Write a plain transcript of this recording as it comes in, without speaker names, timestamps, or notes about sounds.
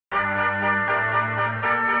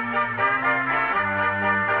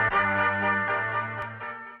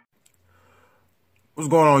What's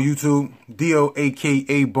going on, YouTube?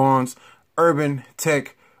 DOAKABONDS Urban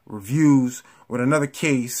Tech Reviews with another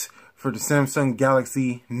case for the Samsung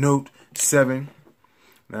Galaxy Note 7.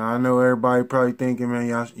 Now, I know everybody probably thinking,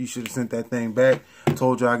 man, you should have sent that thing back.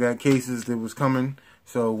 Told you I got cases that was coming.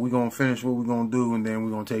 So we're going to finish what we're going to do, and then we're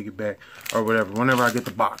going to take it back or whatever, whenever I get the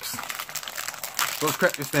box. So let's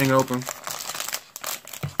crack this thing open.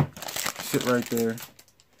 Sit right there.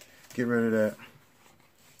 Get rid of that.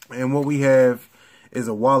 And what we have is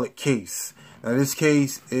a wallet case. Now this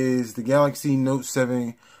case is the Galaxy Note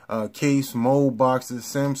 7 case, mold boxes,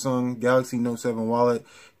 Samsung Galaxy Note 7 wallet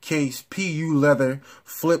case, PU leather,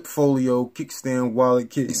 flip folio, kickstand wallet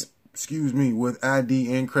case, excuse me, with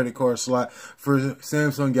ID and credit card slot for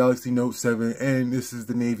Samsung Galaxy Note 7, and this is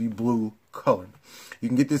the navy blue color. You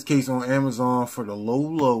can get this case on Amazon for the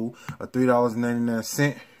low of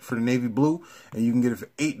 $3.99 for the navy blue, and you can get it for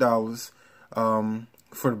 $8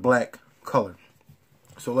 for the black color.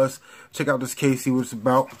 So let's check out this case, see what it's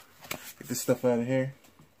about. Get this stuff out of here.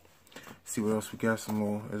 See what else we got. Some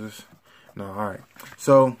more. Is this? No. All right.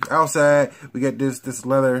 So outside we got this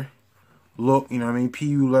leather look. You know what I mean?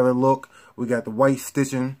 PU leather look. We got the white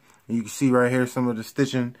stitching. And you can see right here some of the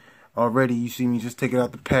stitching already. You see me just take it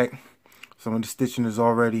out the pack. Some of the stitching is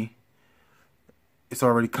already. It's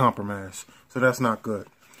already compromised. So that's not good.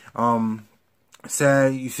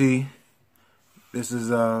 Side, you see. This is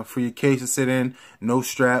for your case to sit in. No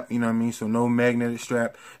strap, you know what I mean? So no magnetic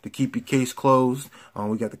strap to keep your case closed.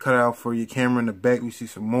 We got the cutout for your camera in the back. We see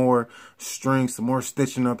some more strings, some more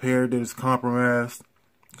stitching up here that is compromised.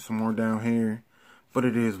 Some more down here. But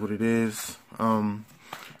it is what it is.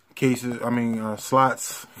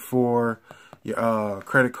 Slots for your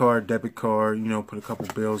credit card, debit card. You know, put a couple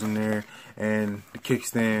bills in there. And the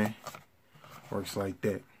kickstand works like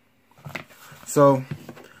that. So,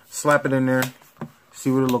 slap it in there. See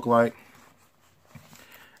what it look like.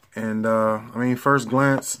 And first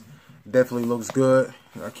glance, definitely looks good.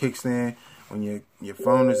 A kickstand, when your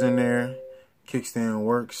phone is in there, kickstand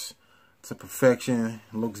works to perfection.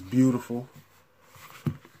 It looks beautiful.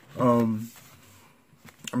 The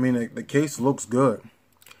case looks good.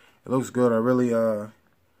 It looks good. I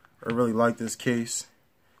really like this case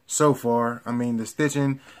so far. I mean, the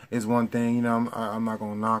stitching is one thing. You know, I'm not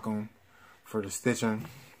gonna knock them for the stitching.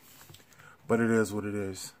 But it is what it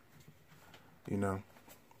is, you know.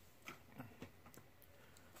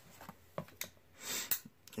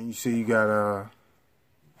 And you see you got,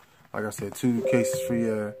 like I said, two cases for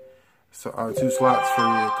your, two slots for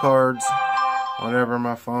your cards. Whatever,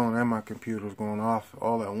 my phone and my computer's going off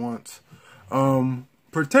all at once.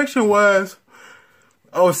 Protection-wise,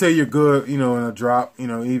 I would say you're good, you know, in a drop, you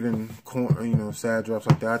know, even, sad drops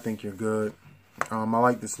like that, I think you're good. I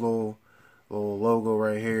like this little logo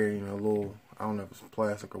right here, you know, I don't know if it's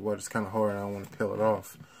plastic or what, it's kind of hard, I don't want to peel it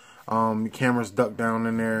off. Your camera's ducked down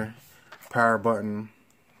in there, power button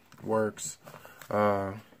works.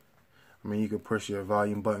 You can push your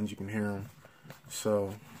volume buttons, you can hear them.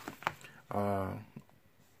 So,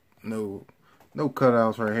 no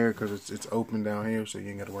cutouts right here because it's open down here, so you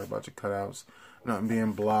ain't got to worry about your cutouts. Nothing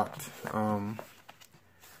being blocked.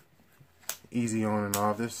 Easy on and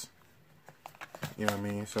off this. You know what I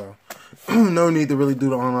mean? So, no need to really do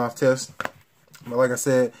the on-off test. But like I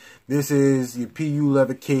said, this is your PU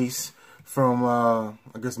leather case from, I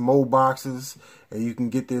guess, mold boxes. And you can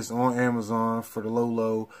get this on Amazon for the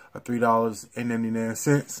low of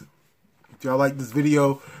 $3.99. If y'all like this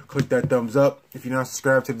video, click that thumbs up. If you're not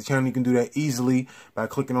subscribed to the channel, you can do that easily by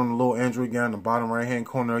clicking on the little Android guy in the bottom right-hand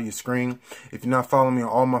corner of your screen. If you're not following me on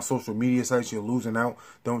all my social media sites, you're losing out.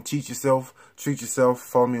 Don't cheat yourself. Treat yourself.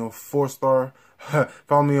 Follow me on FOURSQUARE.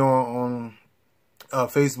 Follow me on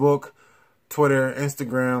Facebook, Twitter,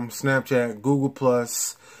 Instagram, Snapchat, Google+,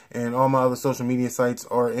 and all my other social media sites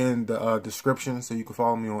are in the description, so you can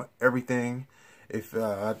follow me on everything if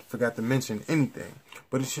I forgot to mention anything.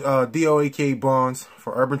 But it's DOAKABONDS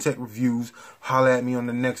for Urban Tech Reviews. Holla at me on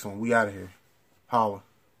the next one. We out of here. Holla.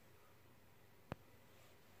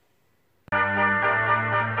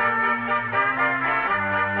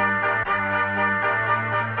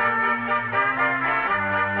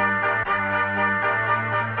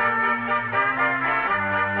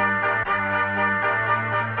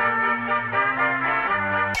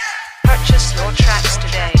 Purchase